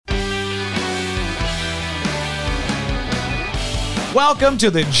Welcome to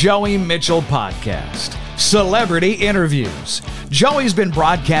the Joey Mitchell Podcast, Celebrity Interviews. Joey's been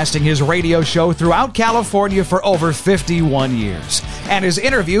broadcasting his radio show throughout California for over 51 years and has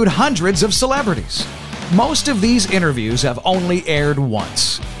interviewed hundreds of celebrities. Most of these interviews have only aired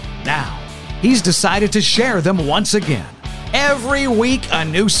once. Now, he's decided to share them once again. Every week, a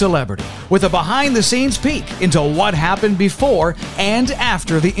new celebrity with a behind-the-scenes peek into what happened before and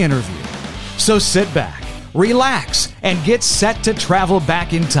after the interview. So sit back, relax, and get set to travel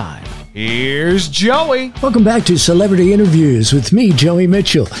back in time. Here's Joey. Welcome back to Celebrity Interviews with me, Joey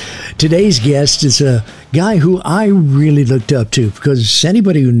Mitchell. Today's guest is a guy who I really looked up to because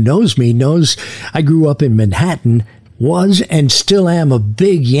anybody who knows me knows I grew up in Manhattan, was and still am a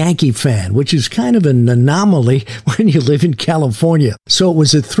big Yankee fan, which is kind of an anomaly when you live in California. So it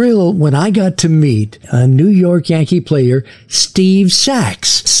was a thrill when I got to meet a New York Yankee player, Steve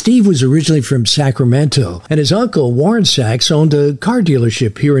Sax. Steve was originally from Sacramento, and his uncle, Warren Sax, owned a car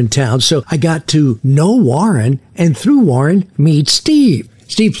dealership here in town. So I got to know Warren, and through Warren, meet Steve.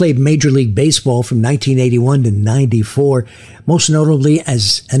 Steve played Major League Baseball from 1981 to 94, most notably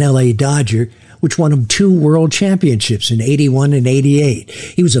as an LA Dodger, which won him 2 world championships in 81 and 88.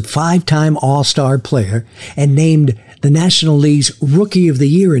 He was a 5-time All-Star player and named the National League's Rookie of the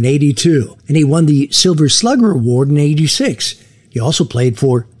Year in 82. And he won the Silver Slugger Award in 86. He also played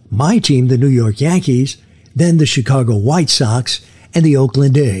for my team, the New York Yankees, then the Chicago White Sox, and the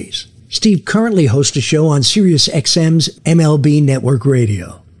Oakland A's. Steve currently hosts a show on Sirius XM's MLB Network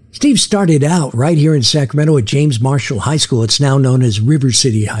Radio. Steve started out right here in Sacramento at James Marshall High School. It's now known as River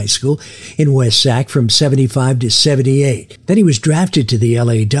City High School in West Sac from 75 to 78. Then he was drafted to the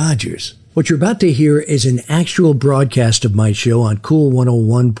LA Dodgers. What you're about to hear is an actual broadcast of my show on Cool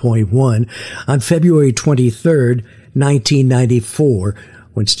 101.1 on February 23rd, 1994,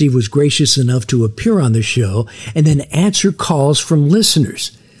 when Steve was gracious enough to appear on the show and then answer calls from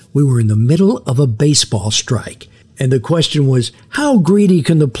listeners. We were in the middle of a baseball strike. And the question was, how greedy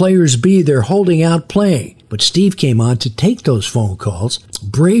can the players be? They're holding out playing. But Steve came on to take those phone calls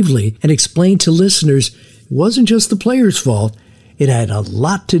bravely and explain to listeners it wasn't just the players' fault. It had a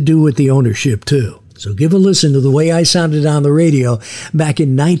lot to do with the ownership, too. So give a listen to the way I sounded on the radio back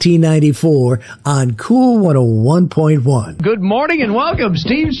in 1994 on Cool 101.1. Good morning and welcome,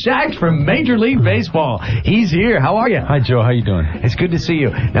 Steve Sax from Major League Baseball. He's here. How are you? Hi, Joe. How you doing? It's good to see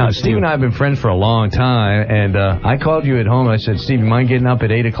you. Now, Steve and I have been friends for a long time, and I called you at home and I said, Steve, you mind getting up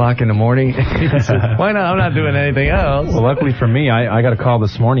at 8 o'clock in the morning? He said, why not? I'm not doing anything else. Well, luckily for me, I got a call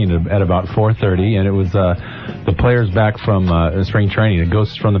this morning at about 4:30, and it was the players back from spring training, the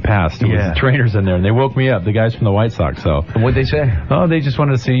ghosts from the past. It was the trainers in there, and they woke me up, the guys from the White Sox. So what'd they say? Oh, they just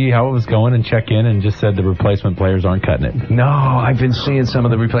wanted to see how it was going and check in, and just said the replacement players aren't cutting it. No, I've been seeing some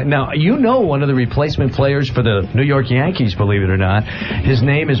of the Now, you know one of the replacement players for the New York Yankees, believe it or not. His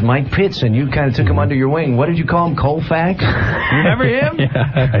name is Mike Pitts, and you kind of took him under your wing. What did you call him, Colfax? You remember him?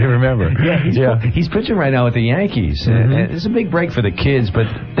 Yeah, I remember. He's pitching right now with the Yankees. And it's a big break for the kids, but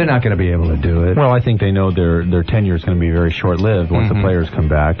they're not going to be able to do it. Well, I think they know their tenure is going to be very short-lived once the players come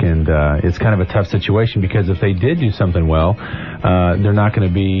back, and it's kind of a tough situation because if they did do something well, they're not going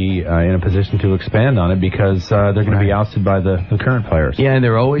to be in a position to expand on it because they're going to be ousted by the current players. Yeah, and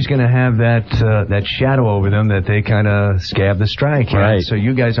they're always going to have that shadow over them that they kind of scab the strike. Right. So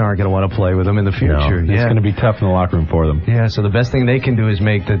you guys aren't going to want to play with them in the future. No, it's going to be tough in the locker room for them. Yeah, so the best thing they can do is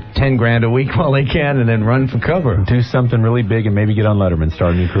make the $10,000 a week while they can and then run for cover. Do something really big and maybe get on Letterman,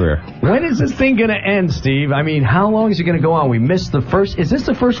 start a new career. When is this thing going to end, Steve? I mean, how long is it going to go on? We missed the first... Is this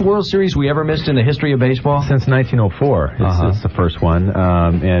the first World Series we ever missed in the history of baseball? Since 1904. It's the first one.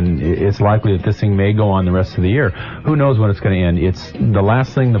 And it's likely that this thing may go on the rest of the year. Who knows when it's going to end? It's the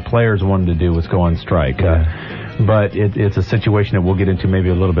last thing the players wanted to do was go on strike. But it's a situation that we'll get into maybe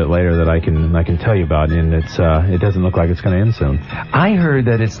a little bit later that I can tell you about, and it doesn't look like it's going to end soon. I heard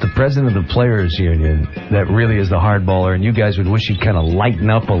that it's the president of the Players Union that really is the hardballer, and you guys would wish he'd kind of lighten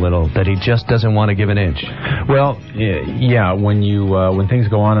up a little, that he just doesn't want to give an inch. Well, yeah, when things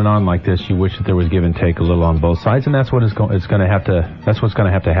go on and on like this, you wish that there was give and take a little on both sides, and that's what's going to have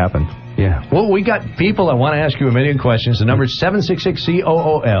to happen. Yeah. Well, we got people that want to ask you a million questions. The number is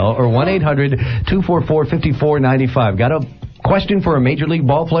 766-COOL or 1-800-244-5495. Got a question for a Major League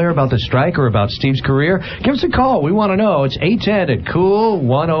ball player about the strike or about Steve's career? Give us a call. We want to know. It's 810 at Cool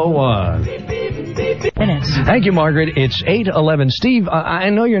 101. Minutes. Thank you, Margaret. It's 8:11. Steve, I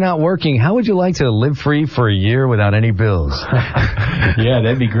know you're not working. How would you like to live free for a year without any bills? Yeah,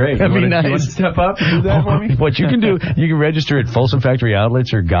 that'd be great. That'd be nice. You want to step up and do that for me? What you can do, you can register at Folsom Factory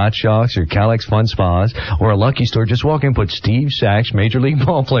Outlets or Gottschalk's or Calex Fun Spas or a Lucky Store. Just walk in, put Steve Sax, Major League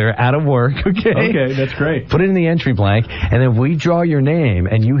ball player, out of work, okay? Okay, that's great. Put it in the entry blank, and then we draw your name,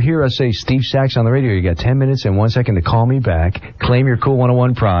 and you hear us say Steve Sax on the radio. You got 10 minutes and 1 second to call me back, claim your Cool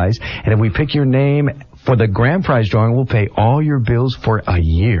 101 prize, and if we pick your name for the grand prize drawing, we'll pay all your bills for a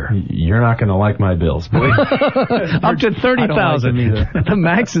year. You're not going to like my bills, boy. Up to $30,000. The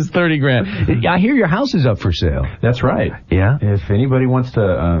max is $30,000. I hear your house is up for sale. That's right. Yeah. If anybody wants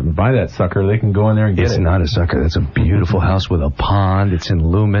to buy that sucker, they can go in there and get it. It's not a sucker. That's a beautiful house with a pond. It's in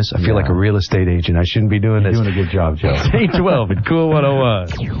Loomis. I feel like a real estate agent. I shouldn't be doing this. You're doing a good job, Joe. 8:12 at Cool 101.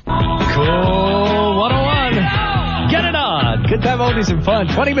 Cool 101. Get it on. Good time, oldies and fun.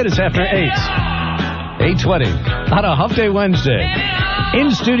 20 minutes after 8. 8:20 on a Hump Day Wednesday. In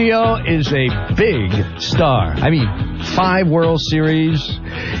studio is a big star. I mean, 5 World Series.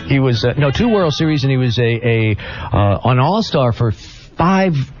 He was 2 World Series, and he was an All-Star for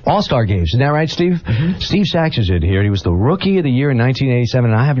 5 All-Star games. Isn't that right, Steve? Mm-hmm. Steve Sax is in here. He was the Rookie of the Year in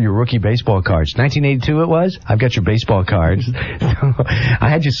 1987, and I have your rookie baseball cards. 1982 it was? I've got your baseball cards. I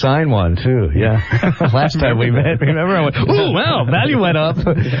had you sign one, too. Yeah. Last time we met, remember? I went, ooh, wow, value went up.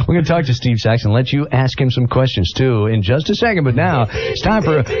 We're going to talk to Steve Sax and let you ask him some questions, too, in just a second. But now, it's time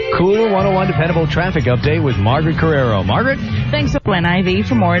for a Cool 101 Dependable Traffic Update with Margaret Carrero. Margaret? Thanks to Glen IV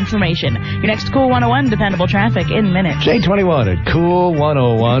for more information. Your next Cool 101 Dependable Traffic in minutes. J21 at Cool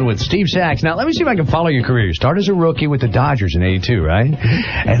 101 with Steve Sax. Now, let me see if I can follow your career. You start as a rookie with the Dodgers in 82, right?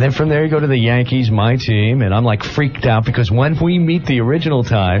 And then from there, you go to the Yankees, my team, and I'm like freaked out because when we meet the original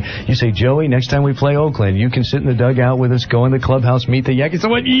time, you say, Joey, next time we play Oakland, you can sit in the dugout with us, go in the clubhouse, meet the Yankees. I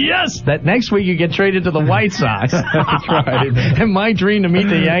went, yes! That next week you get traded to the White Sox. That's right. And my dream to meet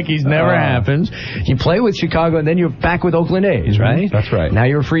the Yankees never happens. You play with Chicago, and then you're back with Oakland A's, right? That's right. Now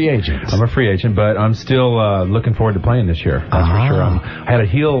you're a free agent. I'm a free agent, but I'm still looking forward to playing this year. That's for sure. I had a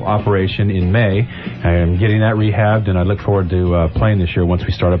heel operation in May. I'm getting that rehabbed, and I look forward to playing this year once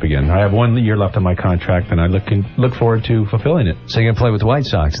we start up again. I have 1 year left on my contract, and I look forward to fulfilling it. So you're going to play with the White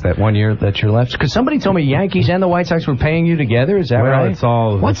Sox that 1 year that you're left? Because somebody told me Yankees and the White Sox were paying you together. Is that right? It's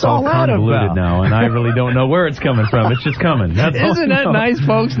all convoluted now, and I really don't know where it's coming from. It's just coming. Isn't that nice,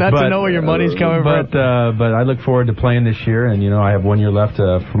 folks, not to know where your money's coming from? But I look forward to playing this year, and, I have 1 year left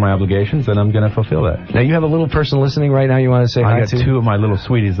for my obligations, and I'm going to fulfill that. Now, you have a little person listening right now you want to say hi to? I got 2 of my little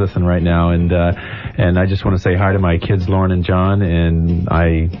sweeties listening right now, and I just want to say hi to my kids, Lauren and John, and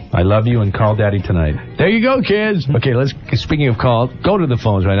I love you, and call Daddy tonight. There you go, kids. Okay, speaking of call, go to the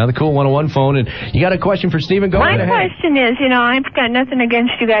phones right now, the Cool 101 phone, and you got a question for Stephen? Go right ahead. My question is, I've got nothing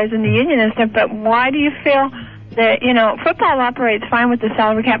against you guys in the union and stuff, but why do you feel that, football operates fine with the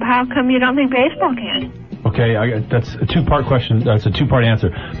salary cap? How come you don't think baseball can? Okay, that's a 2-part question. That's a 2-part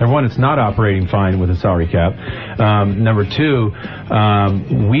answer. Number 1, it's not operating fine with a salary cap. Number 2,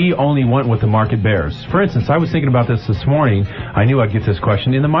 we only want what the market bears. For instance, I was thinking about this morning. I knew I'd get this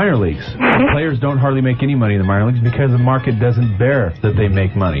question. In the minor leagues, players don't hardly make any money in the minor leagues because the market doesn't bear that they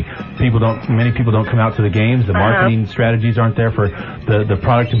make money. Many people don't come out to the games. The marketing strategies aren't there for the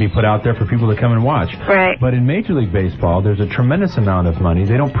product to be put out there for people to come and watch. Right. But in Major League Baseball, there's a tremendous amount of money.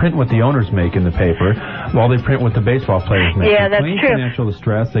 They don't print what the owners make in the paper, while they print what the baseball players make. Yeah, that's true. Financial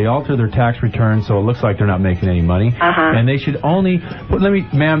distress. They alter their tax returns so it looks like they're not making any money. And they should only...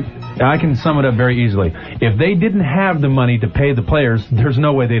 Ma'am, I can sum it up very easily. If they didn't have the money to pay the players, there's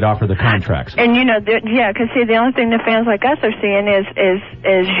no way they'd offer the contracts. And, because, see, the only thing the fans like us are seeing is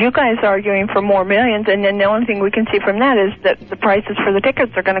you guys arguing for more millions, and then the only thing we can see from that is that the prices for the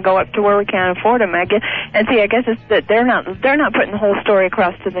tickets are going to go up to where we can't afford them. I guess it's that they're not putting the whole story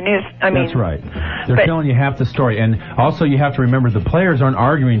across to the news. That's right. They're telling you half the story. And also you have to remember the players aren't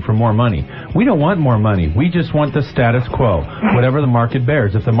arguing for more money. We don't want more money. We just want the status quo, whatever the market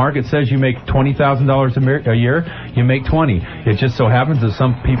bears. If the market says you make $20,000 a year, you make 20. It just so happens that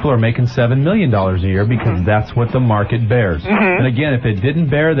some people are making $7 million a year because that's what the market bears. And again, if it didn't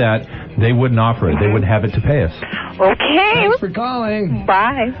bear that, they wouldn't offer it. They wouldn't have it to pay us. Okay. Thanks for calling.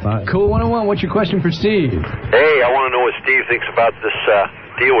 Bye. Cool 101, what's your question for Steve? Hey, I want to know what Steve thinks about this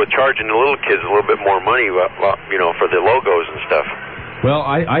deal with charging the little kids a little bit more money, for the logos and stuff. Well,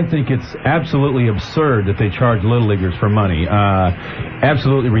 I think it's absolutely absurd that they charge Little Leaguers for money.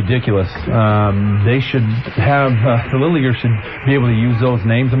 Absolutely ridiculous. They should have, the Little Leaguers should be able to use those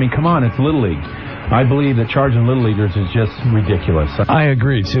names. I mean, come on, it's Little League. I believe that charging little leaguers is just ridiculous. I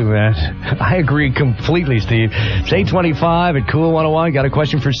agree, too, man. I agree completely, Steve. It's 8:25 at Cool 101. Got a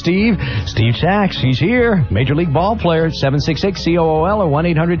question for Steve. Steve Sax, he's here. Major League ball player, 766-COOL or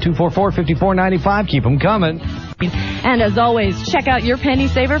 1-800-244-5495. Keep them coming. And as always, check out your penny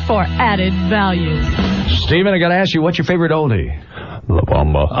saver for added value. Steven, I got to ask you, what's your favorite oldie? La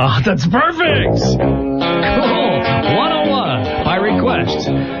Bamba. Oh, that's perfect. Cool 101 by request.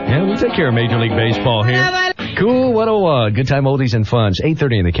 Yeah, we take care of Major League Baseball here. Cool 101. Good time oldies and funds.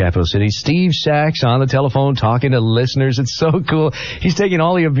 8:30 in the capital city. Steve Sax on the telephone talking to listeners. It's so cool. He's taking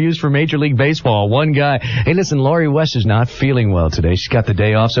all the abuse for Major League Baseball. One guy. Hey, listen, Lori West is not feeling well today. She's got the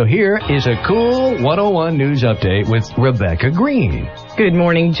day off. So here is a Cool 101 news update with Rebecca Green. Good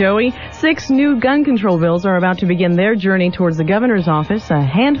morning, Joey. 6 new gun control bills are about to begin their journey towards the governor's office. A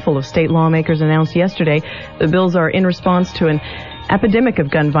handful of state lawmakers announced yesterday the bills are in response to an epidemic of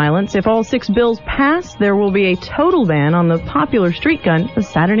gun violence. If all 6 bills pass, there will be a total ban on the popular street gun, the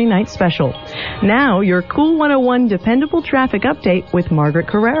Saturday Night Special. Now, your Cool 101 dependable traffic update with Margaret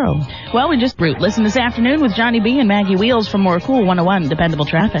Carrero. Well, we just listen this afternoon with Johnny B. and Maggie Wheels for more Cool 101 dependable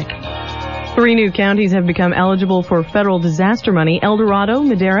traffic. 3 new counties have become eligible for federal disaster money: El Dorado,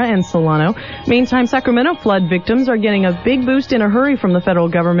 Madera, and Solano. Meantime, Sacramento flood victims are getting a big boost in a hurry from the federal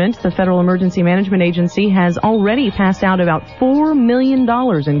government. The Federal Emergency Management Agency has already passed out about $4 million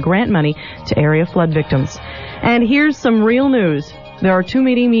in grant money to area flood victims. And here's some real news. There are too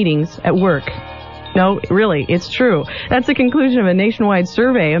many meetings at work. No, really, it's true. That's the conclusion of a nationwide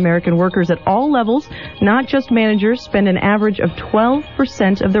survey. American workers at all levels, not just managers, spend an average of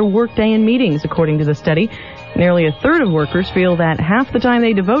 12% of their workday in meetings, according to the study. Nearly a third of workers feel that half the time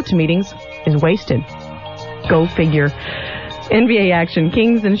they devote to meetings is wasted. Go figure. NBA action.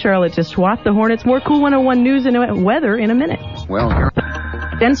 Kings and Charlotte to swat the Hornets. More Cool 101 news and weather in a minute.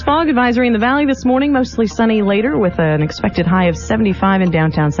 Dense fog advisory in the valley this morning, mostly sunny later with an expected high of 75 in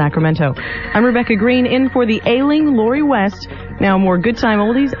downtown Sacramento. I'm Rebecca Green in for the ailing Lori West. Now more good time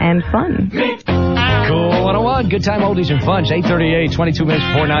oldies and fun. Cool 101, good time oldies and fun. 8:38, 22 minutes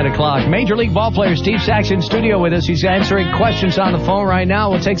before 9 o'clock. Major League ball player Steve Sax in studio with us. He's answering questions on the phone right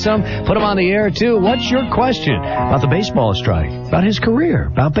now. We'll take some, put them on the air too. What's your question about the baseball strike? About his career?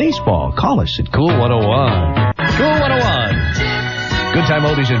 About baseball? Call us at Cool 101. Cool 101. Good time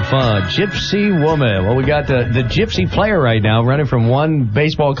oldies and fun. Gypsy woman. Well, we got the gypsy player right now running from one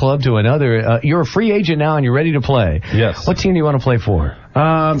baseball club to another. You're a free agent now and you're ready to play. Yes. What team do you want to play for?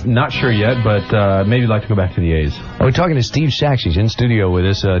 Not sure yet, but maybe like to go back to the A's. We're talking to Steve Sax. He's in studio with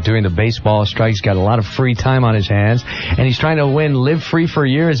us during the baseball strike. He's got a lot of free time on his hands, and he's trying to win Live Free for a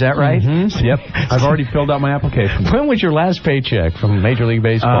year. Is that right? Mm-hmm. Yep. I've already filled out my application. When was your last paycheck from Major League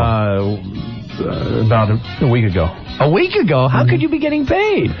Baseball? About a week ago. A week ago? How could you be getting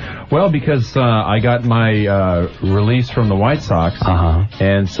paid? Well, because I got my release from the White Sox,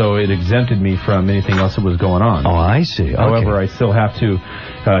 and so it exempted me from anything else that was going on. Oh, I see. However, I still have to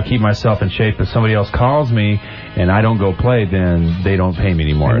keep myself in shape. If somebody else calls me and I don't go play, then they don't pay me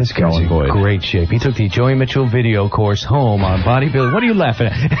anymore. This guy's in great shape. He took the Joey Mitchell video course home on bodybuilding. What are you laughing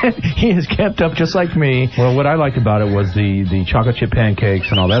at? He is kept up just like me. Well, what I liked about it was the chocolate chip pancakes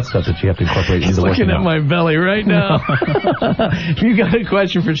and all that stuff that you have to incorporate into working out. Looking at my belly right now. If you got a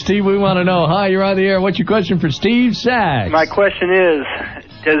question for Steve, we want to know. Hi, you're on the air. What's your question for Steve Sax? My question is,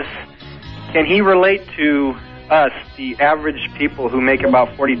 can he relate to us, the average people who make about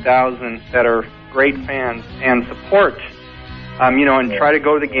 $40,000 that are great fans and support, and try to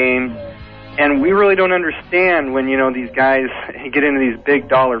go to the game, and we really don't understand when, these guys get into these big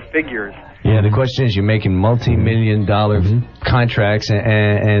dollar figures. Yeah, the question is, you're making multi-million-dollar contracts,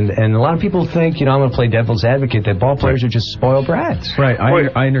 and a lot of people think, I'm going to play devil's advocate, that ball players are just spoiled brats. Right.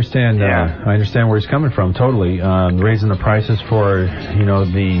 I understand. I understand where he's coming from. Totally. Raising the prices for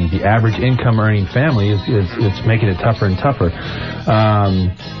the average income earning family is making it tougher and tougher.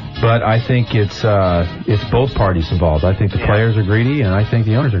 But I think it's both parties involved. I think the players are greedy, and I think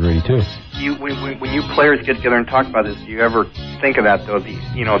the owners are greedy too. When you players get together and talk about this, do you ever think of that though?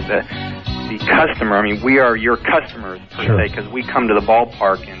 The customer. I mean, we are your customers per se, because we come to the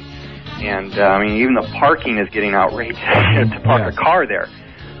ballpark, and even the parking is getting outrageous to park a car there.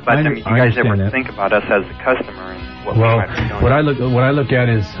 But do you guys ever think about us as the customer and what we might be doing? What I look at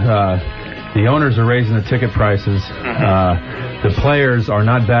is the owners are raising the ticket prices. The players are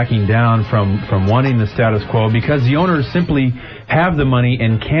not backing down from wanting the status quo, because the owners simply have the money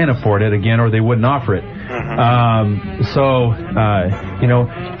and can afford it again, or they wouldn't offer it.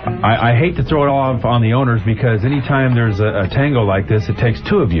 I hate to throw it all off on the owners, because anytime there's a tango like this, it takes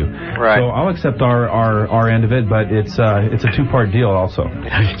two of you. Right. So I'll accept our end of it, but it's a two-part deal also.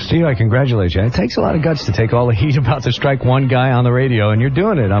 Steve, I congratulate you. It takes a lot of guts to take all the heat about to strike one guy on the radio, and you're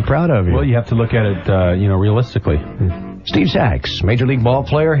doing it. I'm proud of you. Well, you have to look at it, realistically. Steve Sax, Major League ball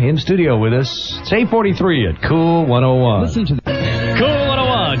player, in studio with us. It's 8:43 at Cool 101. Listen to Cool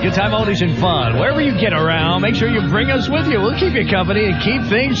 101. Good time, oldies, and fun. Wherever you get around, make sure you bring us with you. We'll keep you company and keep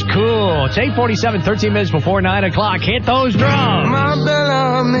things cool. It's 8:47, 13 minutes before 9 o'clock. Hit those drums.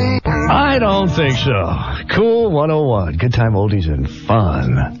 I don't think so. Cool 101. Good time, oldies, and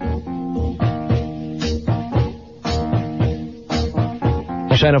fun.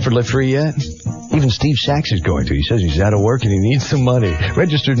 You sign up for Lift Free yet? Even Steve Sax is going to. He says he's out of work and he needs some money.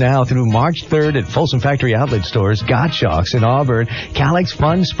 Register now through March 3rd at Folsom Factory Outlet Stores, Gottschalk's in Auburn, Calyx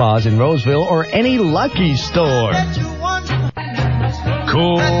Fun Spas in Roseville, or any Lucky store.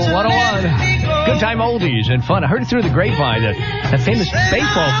 Cool 101. Good time oldies and fun. I heard it through the grapevine that famous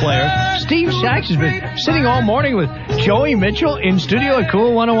baseball player, Steve Sax, has been sitting all morning with Joey Mitchell in studio at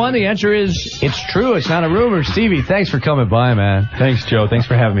Cool 101. The answer is, it's true. It's not a rumor. Stevie, thanks for coming by, man. Thanks, Joe. Thanks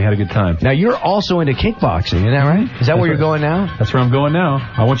for having me. Had a good time. Now, you're also into kickboxing, isn't that right? Is that where you're going now? That's where I'm going now.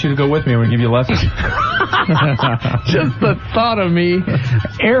 I want you to go with me and we'll give you lessons. Just the thought of me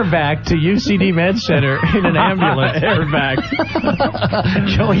airback to UCD Med Center in an ambulance. Airback.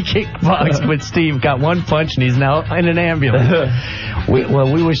 Joey kickboxed with Steve, got one punch, and he's now in an ambulance. We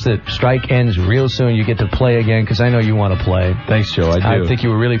wish that strike ends real soon. You get to play again, because I know you want to play. Thanks, Joe. I do. I think you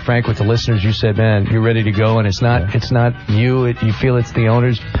were really frank with the listeners. You said, man, you're ready to go, and it's not you. You feel it's the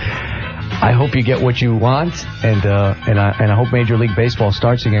owners. I hope you get what you want, and I hope Major League Baseball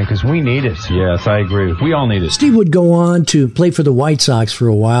starts again, because we need it. Yes, I agree. We all need it. Steve would go on to play for the White Sox for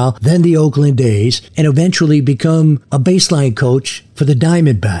a while, then the Oakland A's, and eventually become a baseline coach for the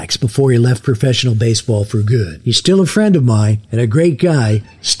Diamondbacks before he left professional baseball for good. He's still a friend of mine and a great guy,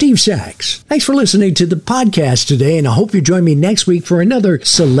 Steve Sax. Thanks for listening to the podcast today, and I hope you join me next week for another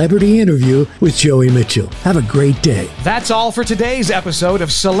celebrity interview with Joey Mitchell. Have a great day. That's all for today's episode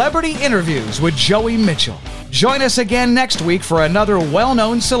of Celebrity Interviews with Joey Mitchell. Join us again next week for another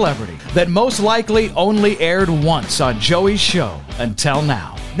well-known celebrity that most likely only aired once on Joey's show until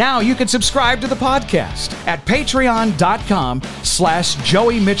now. Now you can subscribe to the podcast at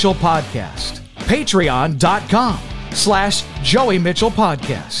patreon.com/Joey Mitchell Podcast. Patreon.com/Joey Mitchell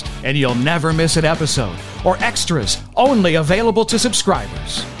Podcast. And you'll never miss an episode or extras only available to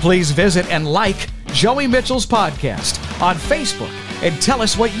subscribers. Please visit and like Joey Mitchell's podcast on Facebook and tell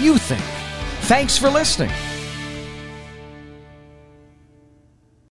us what you think. Thanks for listening.